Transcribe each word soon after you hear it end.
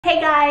Hey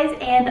guys,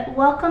 and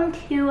welcome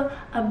to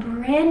a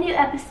brand new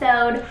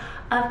episode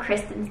of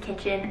Kristin's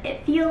Kitchen.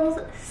 It feels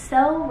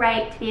so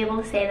right to be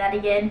able to say that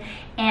again,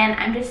 and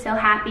I'm just so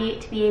happy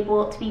to be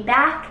able to be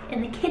back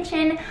in the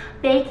kitchen,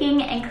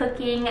 baking and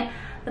cooking,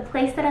 the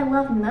place that I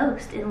love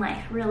most in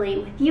life, really,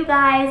 with you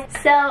guys.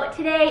 So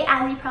today,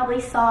 as you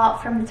probably saw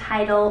from the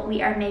title,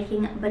 we are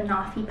making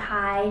banoffee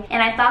pie,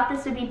 and I thought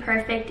this would be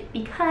perfect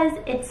because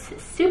it's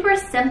super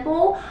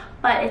simple,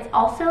 but it's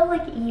also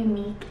like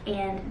unique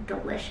and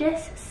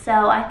delicious.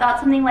 So I thought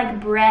something like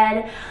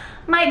bread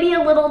might be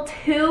a little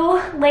too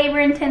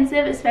labor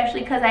intensive, especially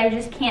because I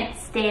just can't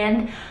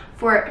stand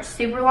for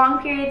super long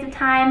periods of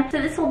time.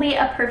 So this will be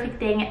a perfect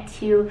thing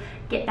to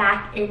get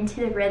back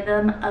into the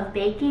rhythm of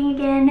baking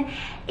again.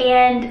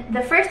 And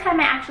the first time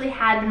I actually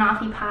had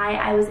banoffee pie,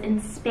 I was in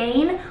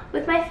Spain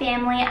with my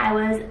family. I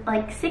was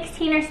like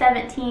 16 or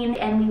 17,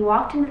 and we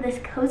walked into this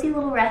cozy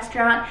little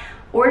restaurant,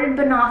 ordered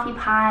banoffee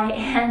pie,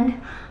 and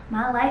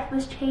my life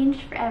was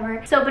changed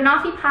forever. So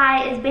banoffee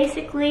pie is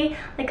basically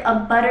like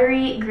a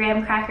buttery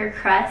graham cracker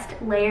crust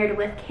layered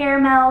with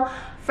caramel,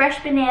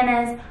 fresh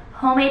bananas,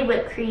 homemade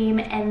whipped cream,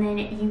 and then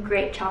you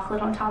grate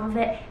chocolate on top of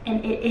it,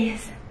 and it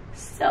is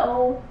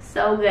so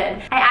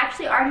good. I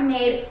actually already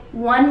made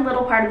one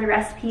little part of the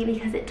recipe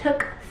because it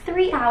took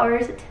 3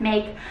 hours to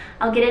make.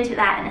 I'll get into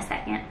that in a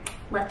second.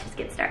 Let's just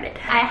get started.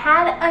 I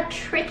had a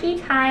tricky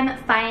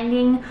time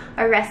finding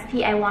a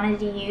recipe I wanted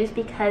to use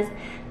because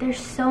there's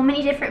so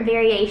many different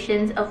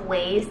variations of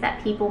ways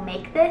that people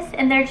make this,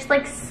 and they're just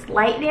like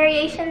slight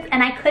variations,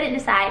 and I couldn't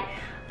decide.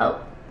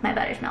 Oh, my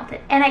butter's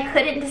melted. And I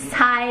couldn't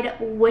decide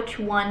which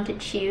one to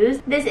choose.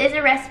 This is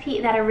a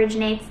recipe that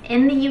originates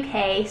in the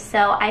UK,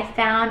 so I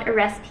found a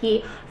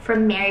recipe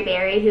from Mary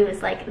Berry, who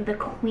is like the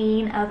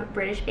queen of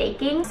British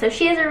baking. So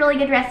she has a really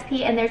good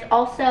recipe, and there's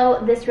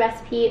also this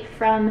recipe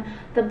from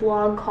the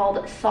blog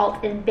called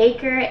Salt and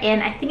Baker,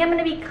 and I think I'm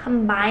gonna be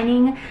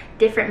combining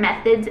different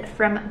methods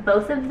from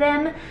both of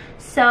them.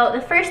 So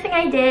the first thing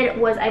I did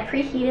was I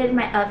preheated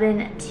my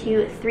oven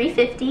to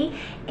 350,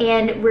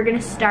 and we're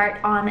gonna start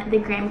on the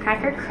graham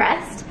cracker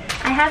crust.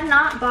 I have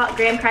not bought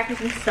graham crackers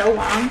in so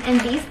long,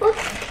 and these look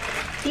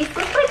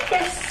like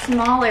they're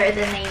smaller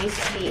than they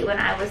used to be when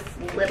I was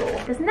little.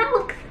 Doesn't that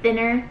look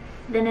thinner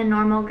than a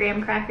normal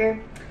graham cracker?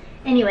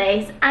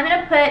 Anyways, I'm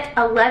gonna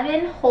put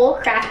 11 whole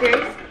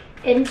crackers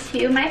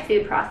into my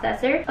food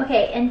processor.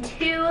 Okay, and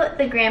to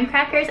the graham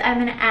crackers, I'm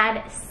gonna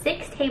add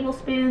 6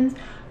 tablespoons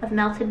of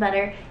melted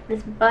butter.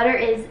 This butter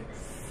is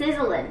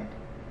sizzling.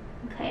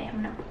 Okay, I'm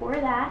gonna pour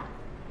that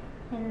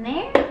in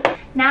there.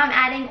 Now I'm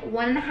adding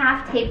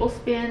 1.5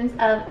 tablespoons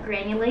of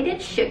granulated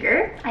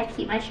sugar. I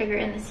keep my sugar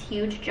in this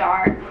huge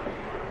jar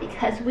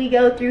because we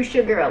go through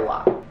sugar a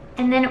lot.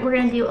 And then we're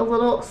gonna do a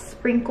little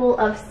sprinkle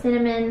of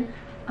cinnamon,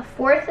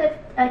 1/4 of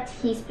a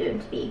teaspoon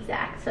to be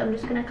exact. So I'm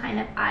just gonna kind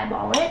of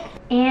eyeball it.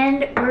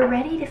 And we're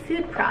ready to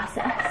food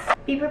process.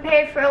 Be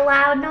prepared for a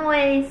loud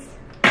noise.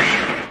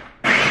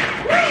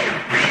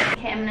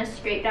 Okay, I'm gonna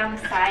scrape down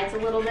the sides a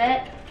little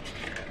bit.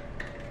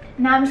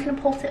 Now I'm just gonna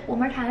pulse it one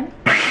more time.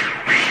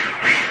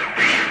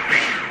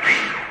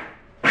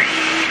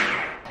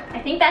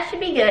 I think that should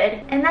be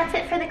good. And that's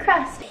it for the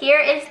crust. Here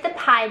is the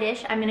pie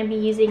dish I'm gonna be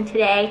using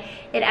today.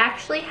 It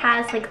actually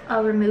has like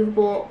a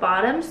removable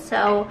bottom,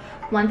 so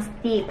once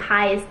the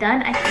pie is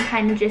done, I can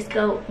kind of just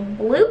go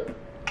bloop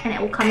and it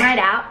will come right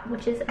out,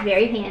 which is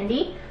very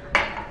handy.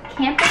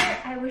 Camper,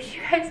 I wish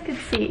you guys could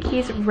see,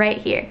 he's right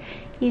here.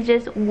 He's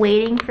just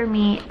waiting for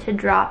me to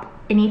drop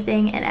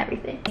anything and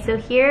everything. So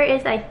here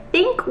is, I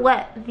think,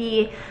 what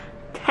the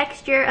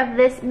texture of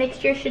this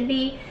mixture should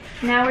be.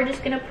 Now we're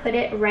just gonna put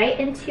it right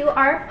into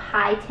our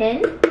pie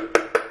tin,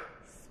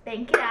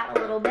 spank it out a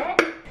little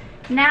bit.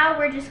 Now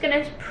we're just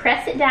gonna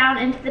press it down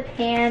into the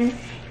pan,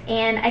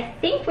 and I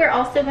think we're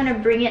also gonna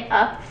bring it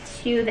up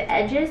to the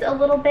edges a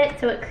little bit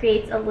so it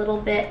creates a little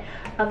bit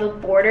of a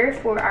border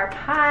for our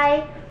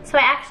pie. So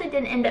I actually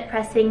didn't end up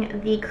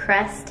pressing the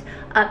crust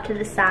up to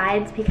the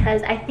sides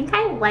because I think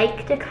I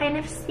like to kind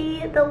of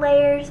see the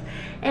layers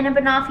in a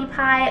banoffee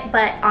pie,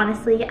 but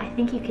honestly, I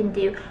think you can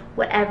do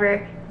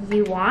whatever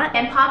you want.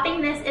 I'm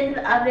popping this into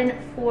the oven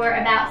for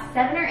about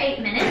 7 or 8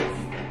 minutes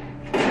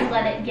to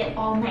let it get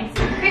all nice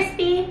and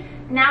crispy.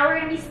 Now we're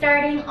gonna be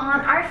starting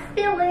on our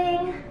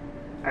filling.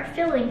 Our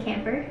filling,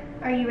 camper.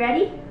 Are you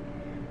ready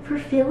for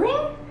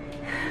filling?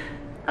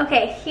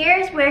 Okay,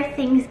 here's where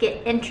things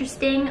get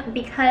interesting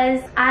because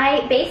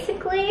I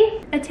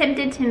basically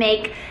attempted to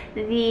make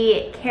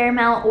the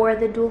caramel or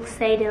the dulce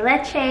de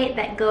leche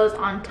that goes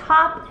on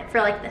top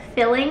for like the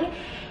filling.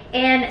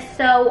 And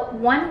so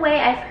one way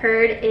I've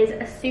heard is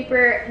a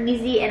super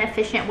easy and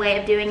efficient way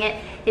of doing it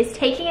is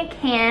taking a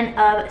can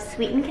of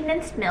sweetened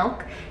condensed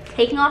milk,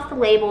 taking off the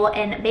label,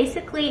 and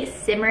basically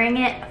simmering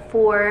it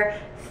for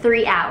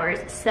 3 hours.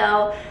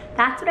 So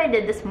that's what I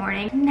did this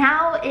morning.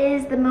 Now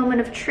is the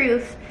moment of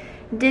truth.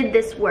 Did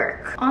this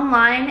work?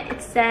 Online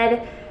it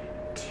said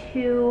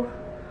to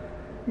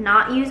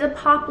not use a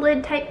pop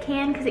lid type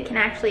can because it can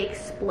actually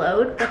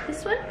explode, but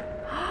this one,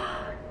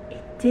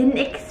 didn't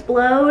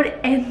explode,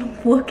 and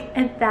look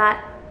at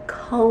that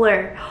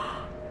color.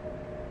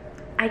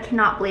 I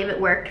cannot believe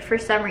it worked. For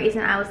some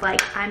reason, I was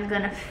like, I'm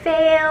gonna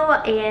fail,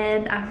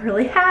 and I'm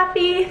really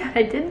happy that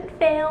I didn't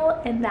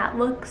fail, and that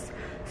looks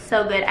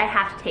so good. I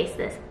have to taste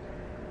this.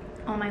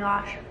 Oh my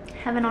gosh,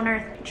 heaven on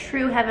earth,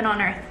 true heaven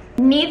on earth.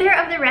 Neither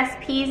of the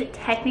recipes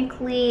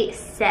technically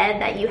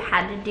said that you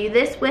had to do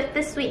this with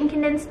the sweetened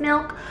condensed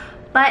milk,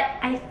 but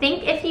I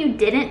think if you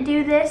didn't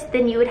do this,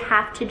 then you would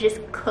have to just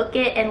cook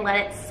it and let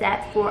it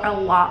set for a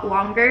lot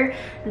longer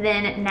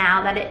than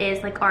now that it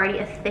is like already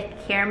a thick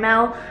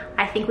caramel.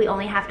 I think we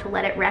only have to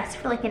let it rest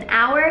for like an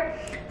hour.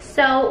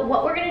 So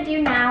what we're gonna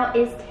do now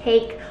is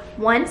take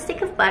 1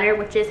 stick of butter,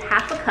 which is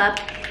 ½ a cup,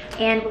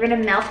 and we're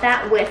gonna melt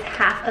that with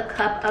 ½ a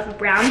cup of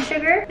brown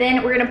sugar.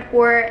 Then we're gonna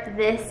pour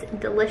this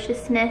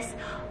deliciousness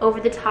over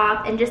the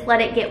top and just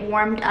let it get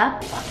warmed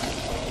up.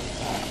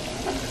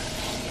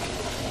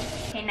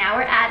 Okay, now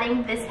we're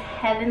adding this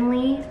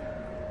heavenly,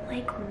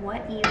 like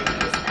what even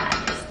is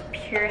that? Just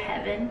pure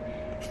heaven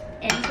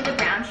into the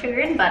brown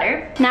sugar and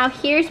butter. Now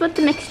here's what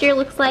the mixture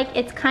looks like.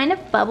 It's kind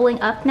of bubbling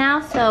up now,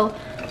 so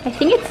I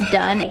think it's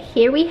done.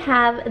 Here we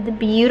have the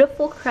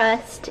beautiful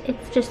crust.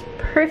 It's just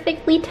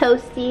perfectly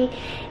toasty.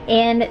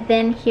 And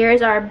then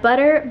here's our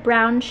butter,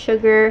 brown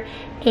sugar,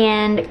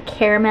 and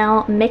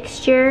caramel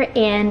mixture.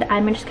 And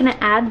I'm just gonna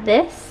add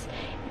this.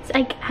 It's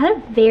like at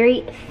a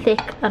very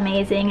thick,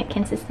 amazing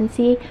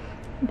consistency.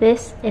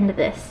 This into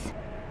this.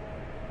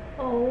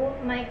 Oh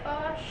my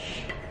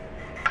gosh.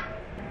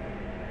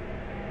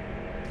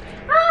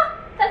 Ah,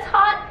 that's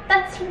hot.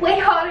 That's way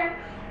hotter.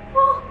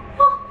 Oh,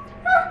 oh,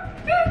 ah,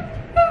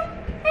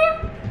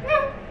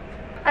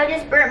 I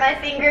just burnt my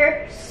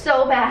finger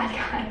so bad,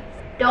 guys.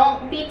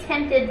 Don't be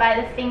tempted by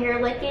the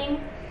finger licking,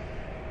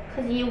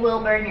 because you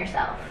will burn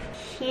yourself.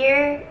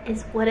 Here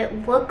is what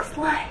it looks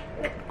like.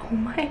 Oh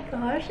my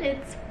gosh,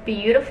 it's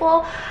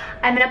beautiful.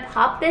 I'm gonna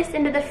pop this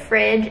into the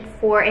fridge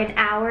for an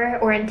hour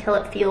or until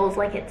it feels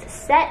like it's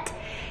set,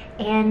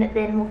 and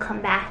then we'll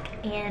come back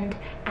and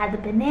add the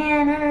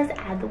bananas,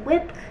 add the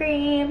whipped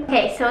cream.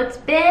 Okay, so it's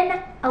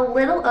been a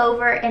little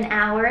over an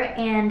hour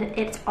and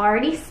it's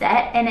already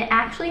set, and it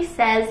actually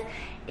says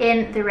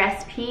in the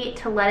recipe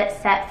to let it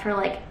set for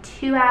like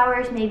 2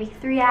 hours, maybe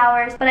 3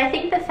 hours. But I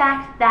think the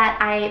fact that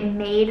I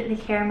made the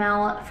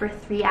caramel for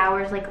 3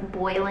 hours, like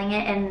boiling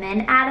it and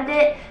then added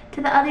it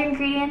to the other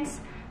ingredients,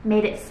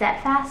 made it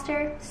set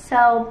faster.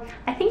 So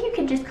I think you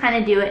can just kind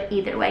of do it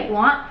either way you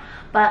want.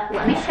 But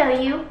let me show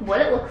you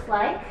what it looks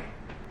like.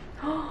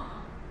 Oh,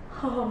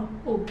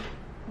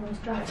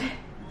 almost dropped it.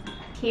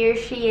 Here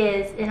she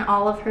is in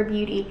all of her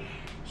beauty.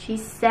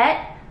 She's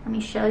set. Let me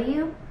show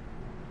you.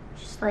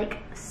 Just like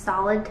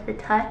solid to the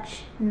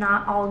touch,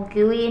 not all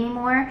gooey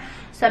anymore.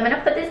 So I'm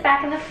gonna put this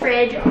back in the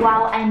fridge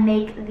while I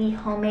make the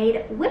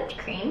homemade whipped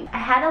cream. I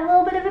had a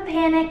little bit of a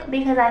panic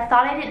because I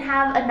thought I didn't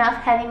have enough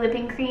heavy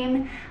whipping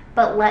cream,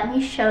 but let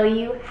me show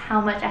you how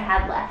much I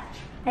had left.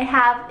 I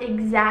have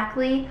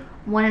exactly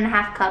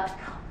 1½ cups.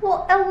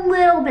 Well, a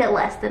little bit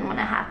less than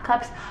 1½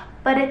 cups,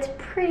 but it's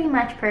pretty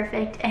much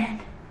perfect,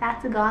 and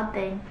that's a God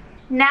thing.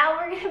 Now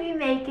we're gonna be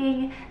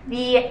making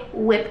the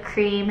whipped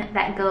cream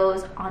that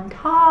goes on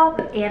top,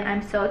 and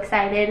I'm so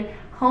excited.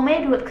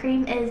 Homemade whipped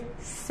cream is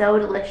so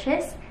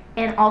delicious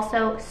and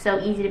also so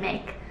easy to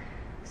make.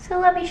 So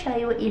let me show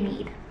you what you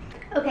need.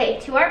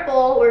 Okay, to our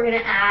bowl, we're gonna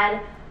add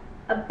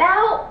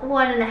about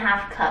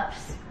 1½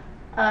 cups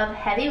of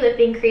heavy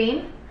whipping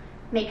cream.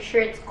 Make sure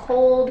it's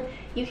cold.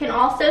 You can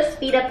also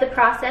speed up the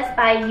process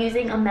by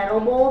using a metal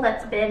bowl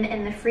that's been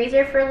in the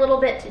freezer for a little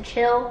bit to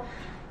chill,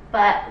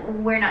 but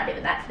we're not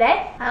doing that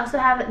today. I also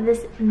have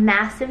this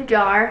massive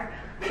jar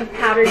of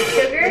powdered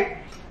sugar.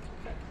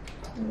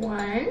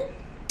 1,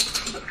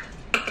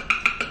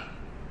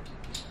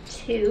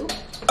 2.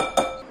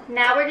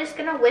 Now we're just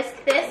gonna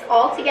whisk this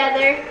all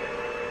together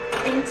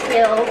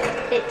until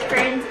it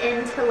turns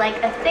into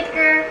like a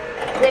thicker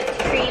whipped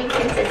cream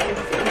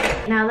consistency.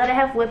 Now that I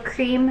have whipped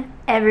cream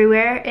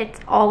everywhere,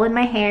 it's all in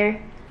my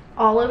hair,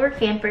 all over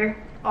camper,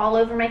 all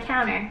over my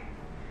counter,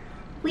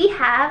 we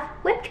have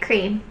whipped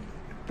cream.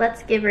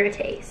 Let's give her a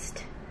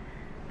taste.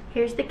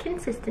 Here's the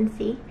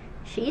consistency.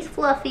 She's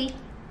fluffy,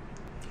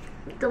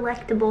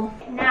 delectable.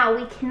 Now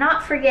we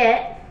cannot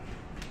forget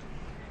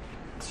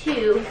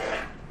to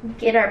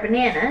get our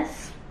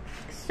bananas.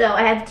 So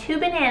I have 2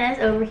 bananas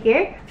over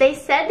here. They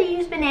said to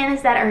use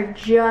bananas that are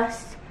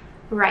just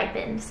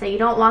ripened. So you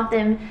don't want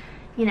them,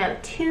 you know,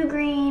 too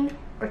green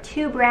or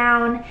too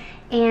brown.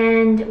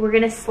 And we're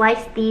gonna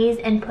slice these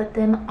and put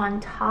them on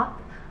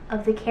top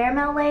of the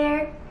caramel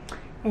layer.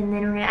 And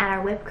then we're gonna add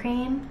our whipped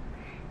cream,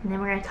 and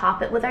then we're gonna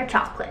top it with our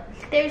chocolate.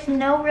 There's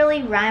no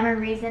really rhyme or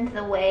reason to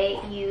the way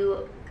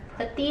you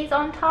put these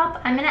on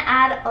top. I'm gonna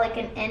add like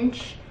an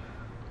inch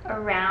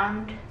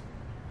around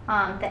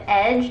the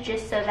edge,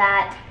 just so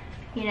that,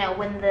 you know,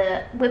 when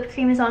the whipped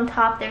cream is on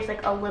top, there's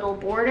like a little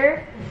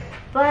border.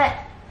 But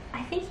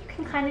I think you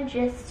can kind of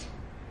just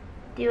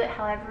do it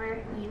however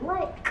you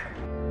like.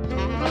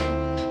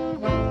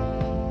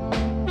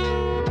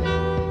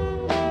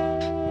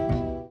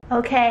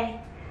 Okay,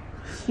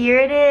 here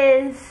it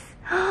is.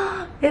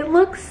 It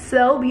looks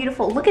so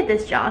beautiful. Look at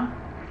this, John.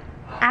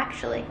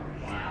 Actually,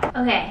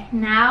 Okay,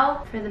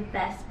 now for the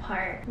best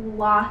part.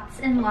 Lots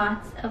and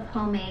lots of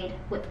homemade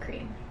whipped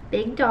cream.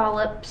 Big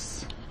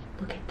dollops.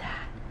 Look at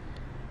that.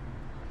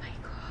 Oh my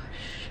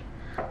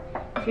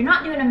gosh. If you're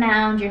not doing a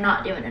mound, you're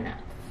not doing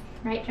enough.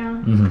 Right,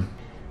 John? Mm-hmm.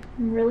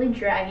 I'm really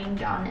dragging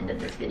John into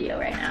this video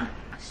right now.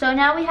 So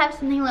now we have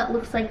something that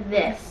looks like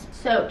this.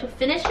 So to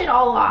finish it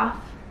all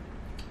off,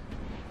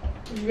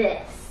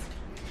 this.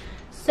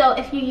 So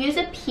if you use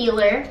a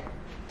peeler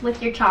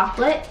with your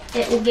chocolate,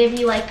 it will give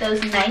you like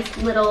those nice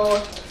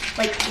little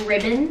like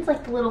ribbons,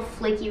 like the little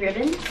flaky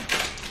ribbons.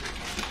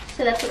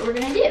 So that's what we're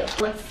gonna do.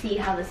 Let's see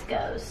how this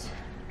goes.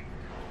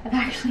 I've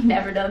actually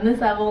never done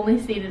this, I've only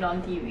seen it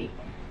on TV.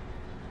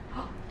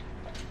 Oh,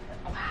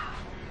 wow,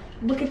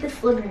 look at the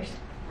slivers.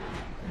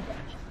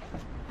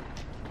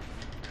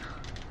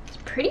 It's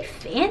pretty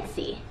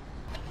fancy.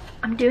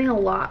 I'm doing a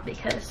lot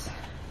because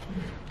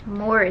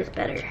more is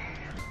better.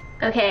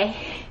 Okay,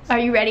 are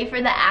you ready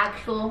for the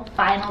actual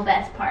final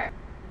best part?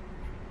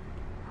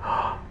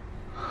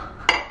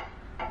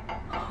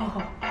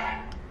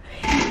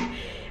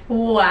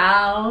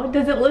 Wow,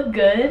 does it look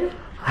good?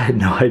 I had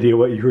no idea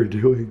what you were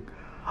doing.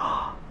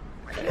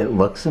 It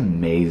looks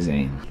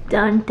amazing.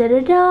 Dun da da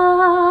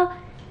da!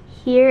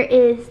 Here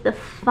is the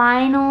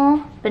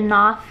final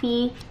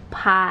banoffee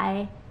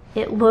pie.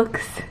 It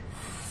looks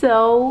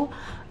so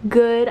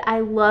good.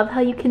 I love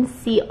how you can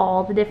see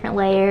all the different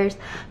layers.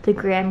 The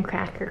graham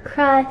cracker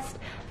crust,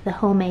 the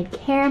homemade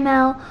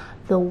caramel,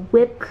 the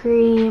whipped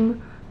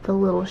cream, the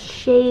little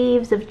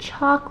shaves of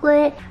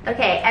chocolate.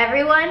 Okay,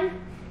 everyone.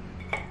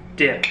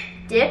 Dip.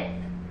 Dip.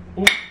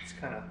 Ooh, it's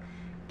kind of.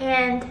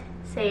 And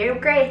say your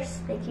grace.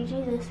 Thank you,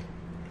 Jesus.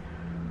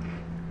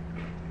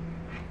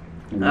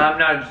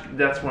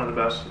 That's one of the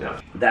best, yeah.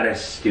 That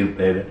is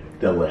stupid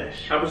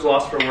delish. I was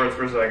lost for words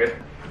for a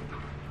second.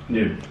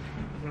 Dude.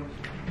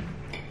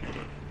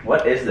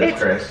 What is this,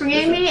 It's Chris?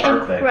 creamy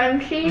and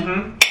crunchy.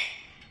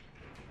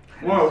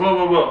 Mm-hmm. Whoa, whoa,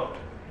 whoa, whoa.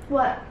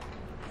 What?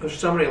 There's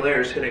so many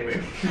layers hitting me.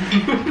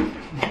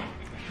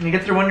 And you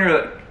get through one, you're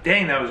like,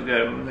 dang, that was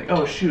good. I'm like,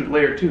 oh shoot,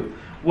 layer 2.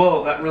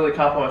 Whoa, that really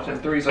compliments.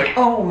 And 3 is like,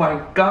 oh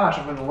my gosh,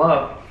 I'm in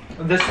love.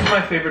 This is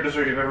my favorite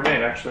dessert you've ever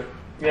made, actually.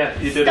 Yeah,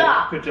 you did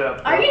Stop. it. Good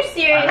job. Are you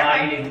serious?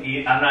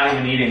 I'm not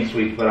even eating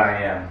sweets, but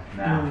I am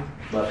now.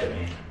 Look at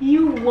me.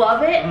 You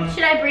love it?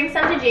 Should I bring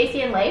some to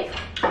JC and Leif?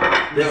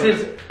 This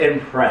is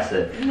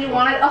impressive. You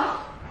want it?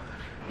 Oh,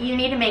 you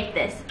need to make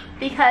this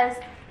because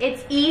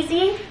it's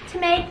easy to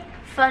make,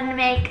 fun to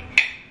make,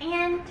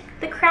 and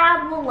the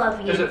crowd will love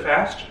you. Is it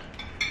fast?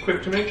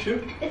 Quick to make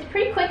too? It's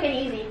pretty quick and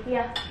easy,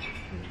 yeah.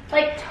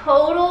 Like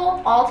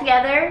total,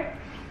 altogether,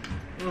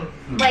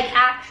 like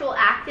actual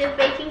active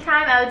baking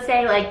time, I would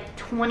say like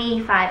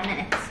 25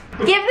 minutes.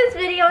 Give this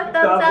video a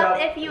thumbs up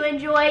if you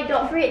enjoyed.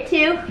 Don't forget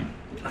to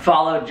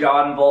follow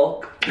John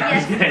Volk.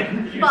 yes,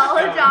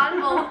 follow John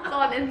Volk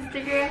on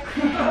Instagram.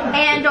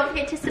 And don't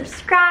forget to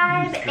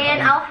subscribe.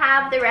 And I'll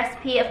have the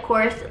recipe, of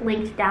course,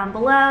 linked down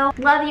below.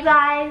 Love you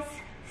guys.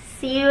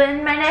 See you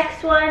in my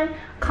next one.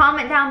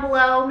 Comment down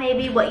below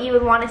maybe what you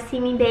would want to see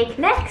me bake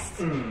next.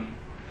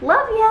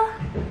 Love ya.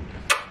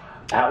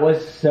 That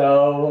was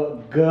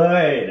so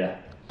good.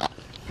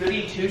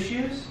 Goody two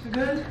shoes?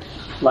 Good?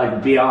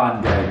 Like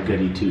beyond good,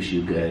 goody two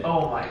shoe good.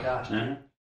 Oh my gosh.